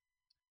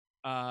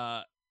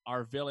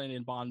 our villain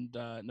in Bond,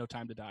 No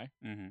Time to Die,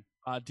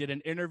 did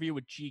an interview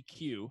with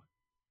GQ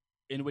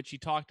in which he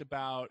talked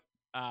about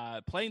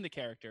playing the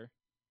character,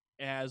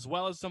 as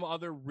well as some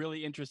other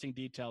really interesting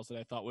details that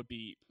I thought would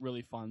be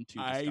really fun to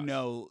discuss. I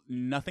know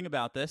nothing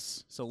about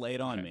this, so lay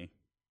it on me.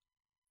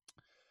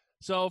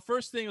 So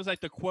first thing was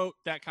like the quote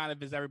that kind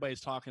of is everybody's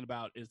talking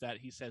about is that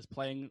he says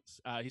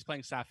he's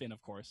playing Safin,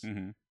 of course.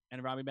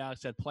 And Rami Malek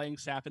said playing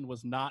Safin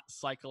was not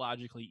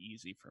psychologically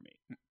easy for me.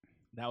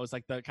 That was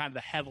like the kind of the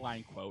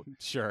headline quote.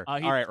 Sure. All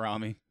right,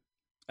 Rami.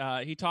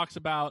 He talks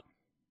about,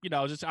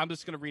 I'm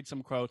just going to read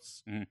some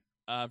quotes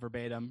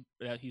verbatim.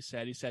 He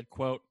said,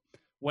 quote,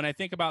 "When I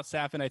think about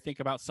Safin, I think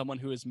about someone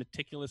who is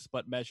meticulous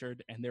but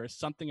measured, and there is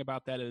something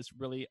about that is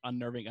really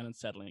unnerving and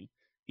unsettling.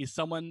 He's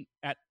someone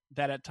that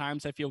at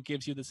times I feel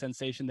gives you the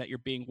sensation that you're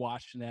being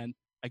watched, and then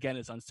again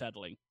is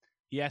unsettling.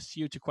 He asks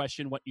you to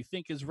question what you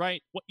think is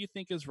right, what you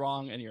think is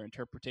wrong, and your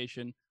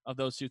interpretation of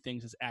those two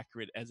things is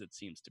accurate as it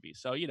seems to be.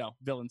 So,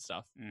 villain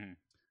stuff.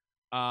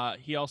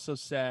 He also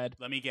said,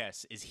 Let me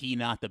guess. Is he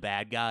not the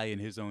bad guy in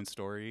his own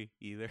story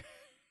either?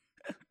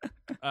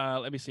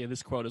 let me see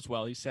this quote as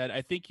well. He said,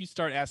 I think you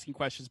start asking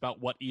questions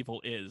about what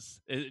evil is,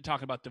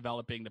 talking about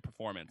developing the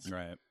performance.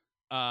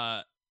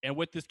 Right. And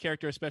with this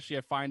character especially,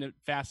 I find it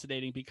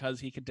fascinating because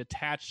he can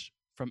detach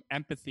from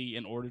empathy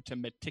in order to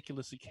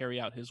meticulously carry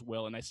out his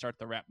will. And I start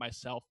to wrap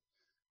myself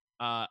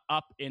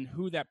up in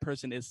who that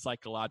person is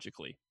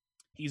psychologically.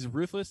 He's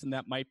ruthless, and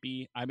that might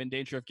be, I'm in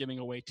danger of giving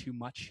away too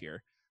much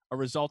here, a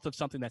result of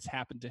something that's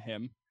happened to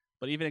him.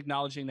 But even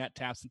acknowledging that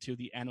taps into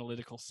the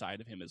analytical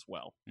side of him as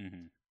well.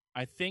 Mm-hmm.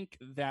 I think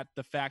that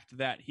the fact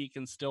that he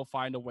can still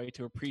find a way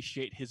to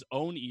appreciate his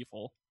own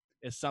evil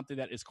is something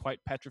that is quite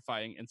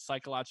petrifying and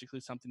psychologically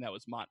something that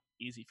was not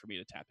easy for me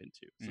to tap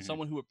into. So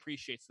someone who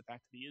appreciates the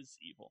fact that he is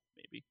evil,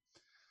 maybe.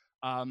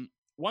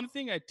 One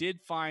thing I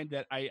did find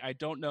that I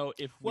don't know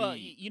if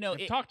we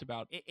have talked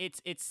about.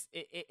 It's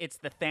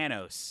the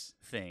Thanos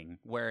thing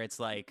where it's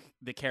like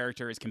the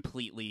character is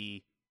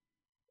completely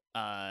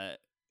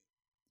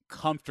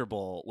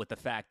comfortable with the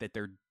fact that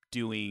they're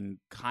doing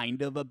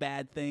kind of a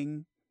bad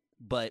thing,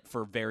 but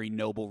for very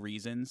noble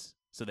reasons.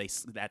 So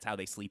that's how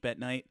they sleep at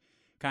night.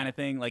 Kind of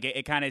thing. Like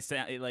it kind of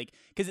like,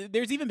 because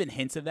there's even been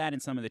hints of that in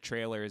some of the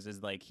trailers.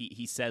 Is like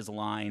he says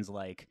lines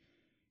like,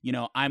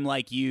 I'm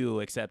like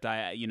you, except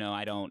I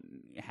don't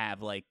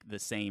have like the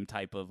same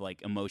type of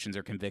like emotions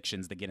or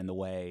convictions that get in the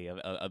way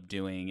of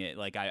doing it.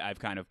 Like I've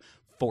kind of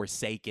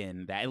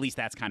forsaken that. At least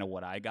that's kind of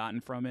what I gotten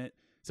from it.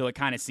 So it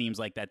kind of seems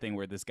like that thing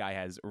where this guy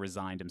has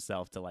resigned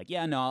himself to like,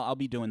 yeah, no, I'll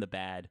be doing the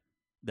bad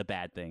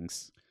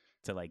things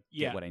to like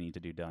get what I need to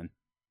do done.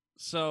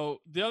 So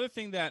the other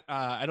thing that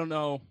I don't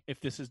know if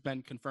this has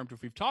been confirmed,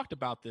 if we've talked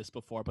about this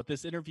before, but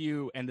this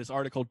interview and this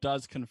article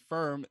does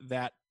confirm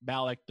that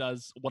Malik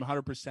does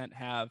 100%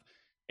 have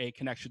a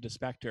connection to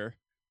Spectre,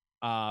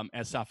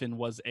 as Safin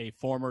was a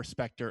former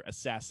Spectre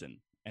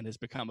assassin and has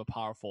become a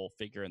powerful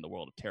figure in the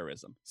world of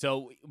terrorism.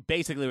 So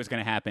basically what's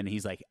going to happen,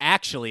 he's like,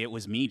 actually, it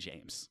was me,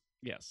 James.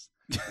 Yes.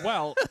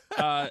 Well,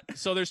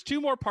 so there's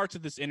two more parts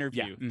of this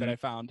interview that I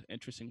found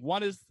interesting.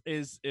 One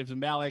is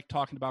Malik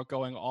talking about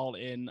going all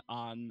in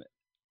on,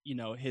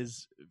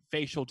 his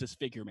facial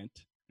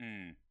disfigurement.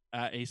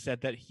 He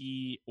said that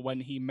when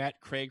he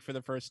met Craig for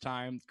the first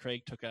time,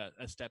 Craig took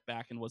a step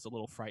back and was a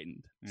little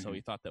frightened. So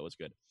he thought that was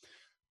good.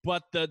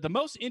 But the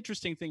most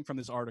interesting thing from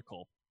this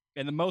article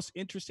and the most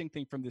interesting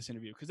thing from this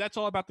interview, because that's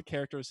all about the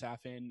character of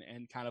Safin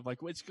and kind of like,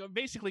 it's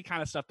basically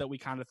kind of stuff that we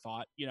kind of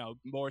thought,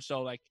 more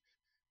so like,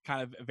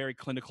 kind of a very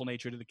clinical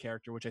nature to the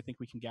character, which I think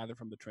we can gather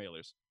from the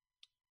trailers.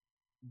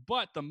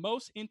 But the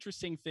most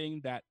interesting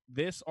thing that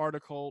this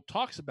article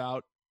talks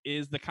about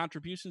is the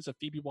contributions of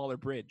Phoebe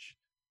Waller-Bridge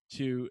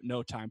to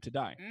No Time to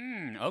Die.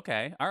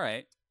 Okay, all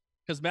right.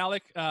 Because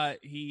Malik,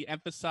 he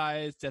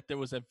emphasized that there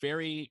was a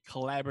very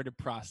collaborative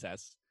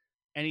process,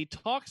 and he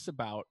talks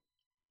about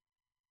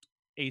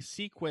a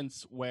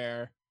sequence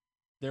where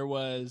there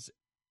was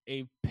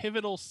a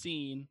pivotal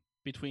scene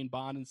between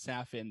Bond and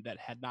Safin that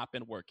had not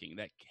been working,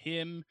 that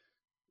him,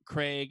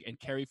 Craig, and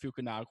Cary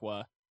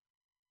Fukunaga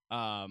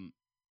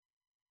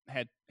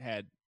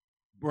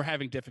were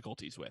having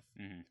difficulties with.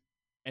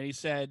 And he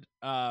said,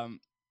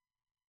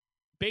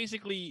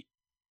 basically,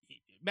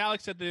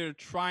 Malik said they're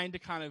trying to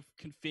kind of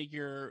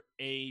configure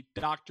a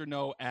Dr.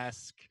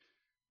 No-esque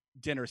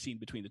dinner scene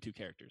between the two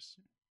characters.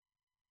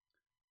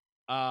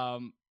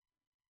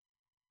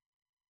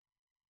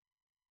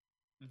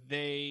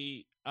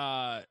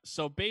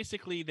 So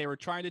basically they were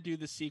trying to do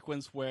the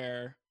sequence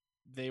where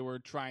they were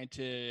trying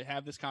to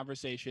have this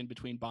conversation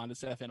between Bond and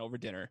Safin over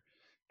dinner,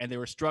 and they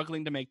were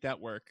struggling to make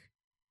that work.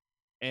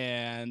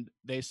 And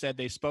they said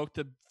they spoke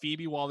to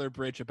Phoebe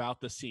Waller-Bridge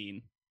about the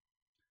scene,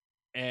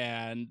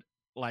 and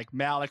like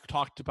Malik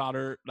talked about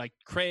her, like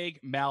Craig,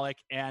 Malik,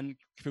 and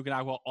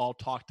Fukunaga all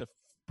talked to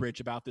Bridge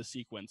about this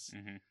sequence.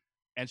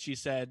 And she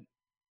said,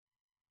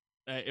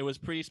 it was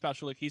pretty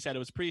special. Like he said, it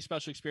was a pretty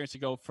special experience to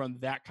go from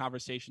that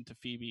conversation to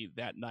Phoebe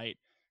that night.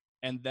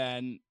 And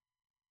then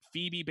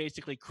Phoebe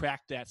basically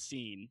cracked that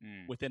scene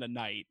within a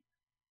night.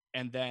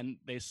 And then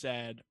he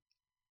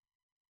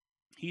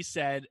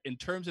said, in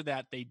terms of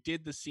that, they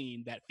did the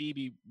scene that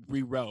Phoebe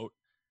rewrote.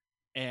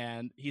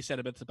 And he said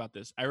a bit about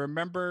this. I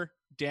remember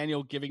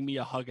Daniel giving me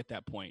a hug at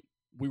that point.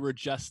 We were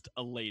just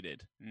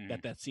elated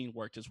that scene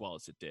worked as well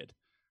as it did.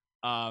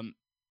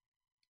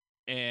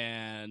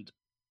 And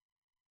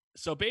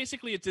so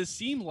basically, it does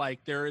seem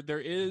like there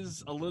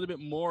is a little bit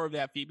more of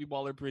that Phoebe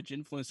Waller-Bridge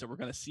influence that we're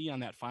going to see on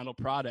that final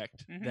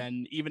product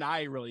than even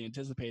I really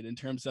anticipated, in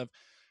terms of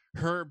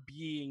her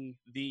being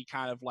the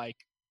kind of like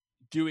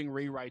doing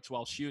rewrites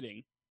while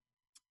shooting.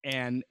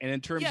 And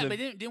in terms yeah, of but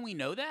didn't we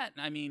know that?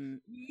 I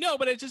mean, no,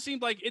 but it just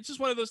seemed like it's just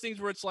one of those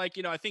things where it's like,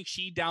 I think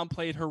she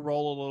downplayed her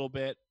role a little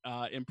bit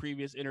in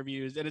previous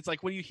interviews, and it's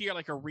like when you hear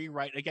like a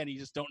rewrite again, you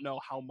just don't know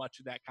how much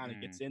of that kind of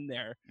gets in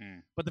there.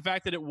 But the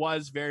fact that it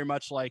was very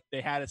much like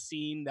they had a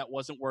scene that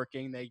wasn't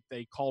working,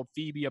 they called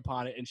Phoebe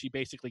upon it, and she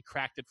basically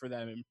cracked it for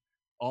them in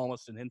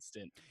almost an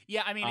instant.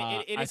 yeah, I mean,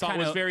 it I is thought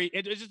kind it was of very.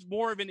 It was just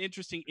more of an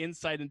interesting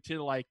insight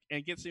into like, and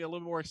it gets me a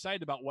little more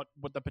excited about what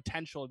the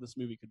potential of this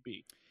movie could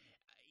be.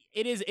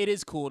 It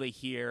is cool to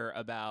hear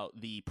about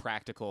the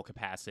practical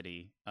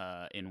capacity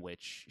in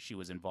which she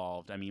was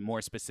involved. I mean,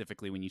 more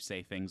specifically when you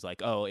say things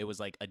like, "Oh, it was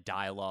like a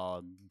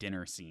dialogue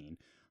dinner scene,"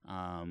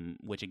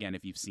 which again,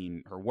 if you've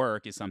seen her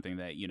work, is something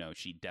that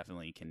she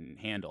definitely can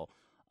handle.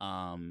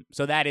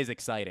 So that is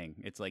exciting.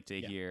 It's like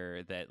to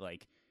hear that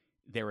like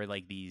there were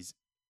like these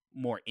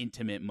more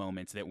intimate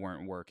moments that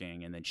weren't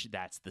working, and then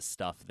that's the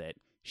stuff that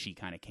she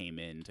kind of came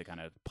in to kind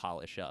of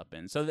polish up,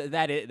 and so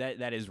that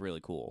is really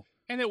cool.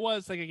 And it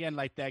was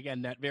like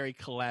that very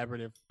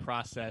collaborative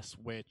process,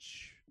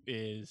 which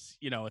is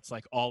it's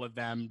like all of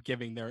them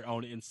giving their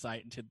own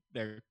insight into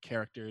their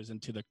characters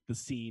and to the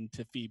scene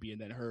to Phoebe,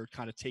 and then her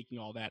kind of taking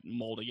all that and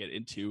molding it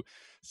into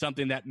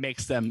something that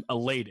makes them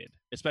elated.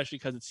 Especially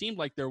because it seemed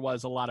like there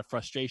was a lot of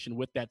frustration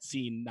with that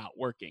scene not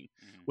working,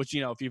 which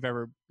if you've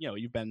ever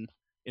you've been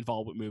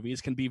involved with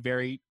movies can be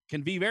very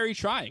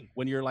trying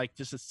when you're like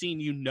just a scene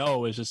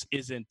is just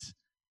isn't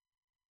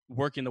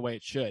working the way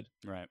it should.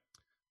 Right.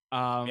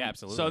 Yeah,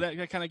 absolutely. So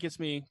that kind of gets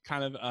me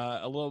kind of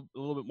a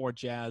little bit more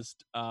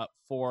jazzed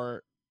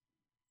for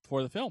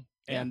the film.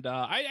 Yeah. And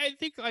I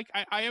think like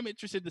I am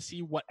interested to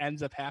see what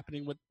ends up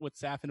happening with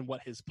Safin and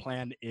what his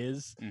plan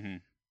is.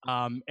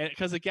 And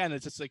because again,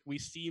 it's just like we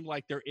seem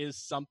like there is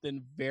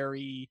something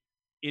very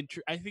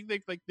I think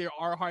they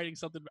are hiding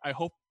something. I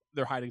hope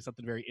they're hiding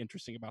something very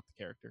interesting about the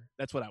character.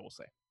 That's what I will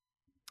say.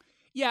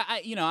 Yeah,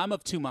 I'm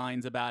of two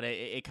minds about it.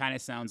 It kind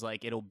of sounds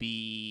like it'll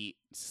be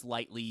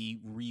slightly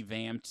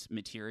revamped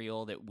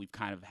material that we've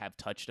kind of have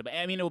touched about.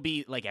 I mean, it'll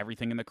be like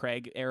everything in the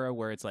Craig era,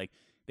 where it's like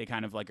they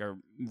kind of like are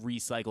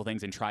recycle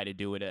things and try to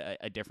do it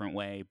a different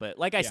way. But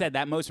like I said,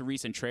 that most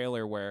recent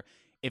trailer, where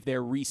if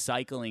they're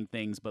recycling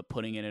things but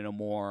putting it in a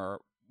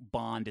more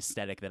Bond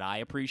aesthetic that I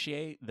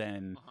appreciate,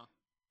 then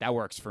that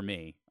works for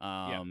me.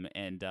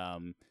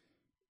 And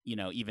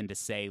even to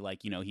say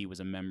like he was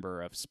a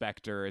member of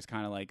Spectre is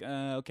kind of like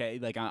okay,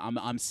 like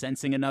I'm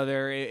sensing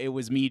another it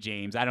was me,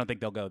 James. I don't think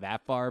they'll go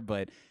that far,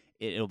 but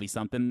it'll be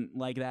something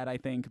like that, I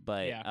think.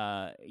 But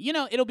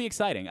it'll be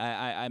exciting.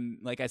 I'm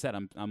like I said,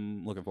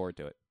 I'm looking forward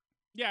to it.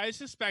 Yeah, I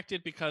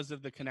suspected because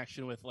of the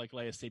connection with like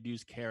Léa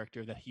Seydoux'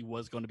 character that he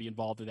was going to be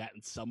involved in that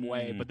in some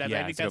way. But then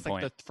I think that's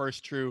like the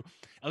first true,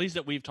 at least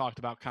that we've talked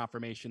about,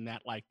 confirmation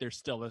that like there's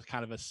still a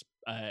kind of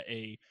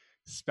a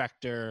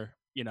Spectre,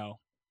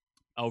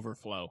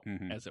 overflow,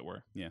 as it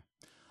were. Yeah.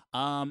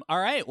 All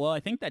right. Well, I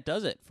think that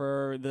does it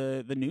for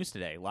the news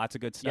today. Lots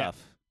of good stuff.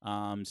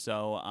 Yeah.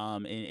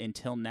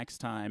 Until next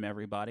time,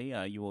 everybody,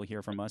 you will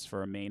hear from us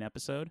for a main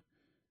episode.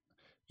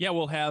 Yeah,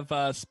 we'll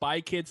have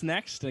Spy Kids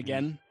next.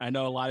 Again, I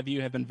know a lot of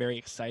you have been very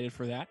excited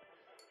for that.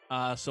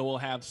 So we'll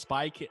have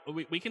Spy Kids.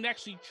 We can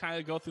actually try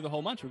to go through the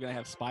whole month. We're going to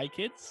have Spy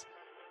Kids.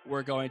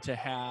 We're going to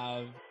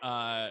have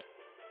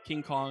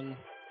King Kong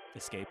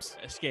Escapes.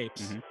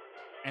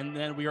 And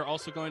then we are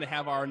also going to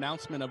have our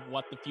announcement of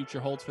what the future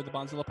holds for the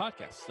Bondzilla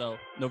podcast. So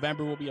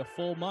November will be a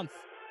full month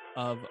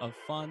of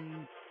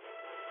fun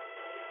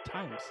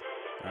times.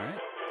 All right,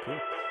 cool.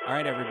 All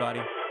right,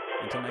 everybody.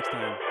 Until next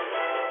time.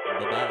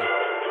 Bye-bye.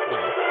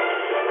 Bye.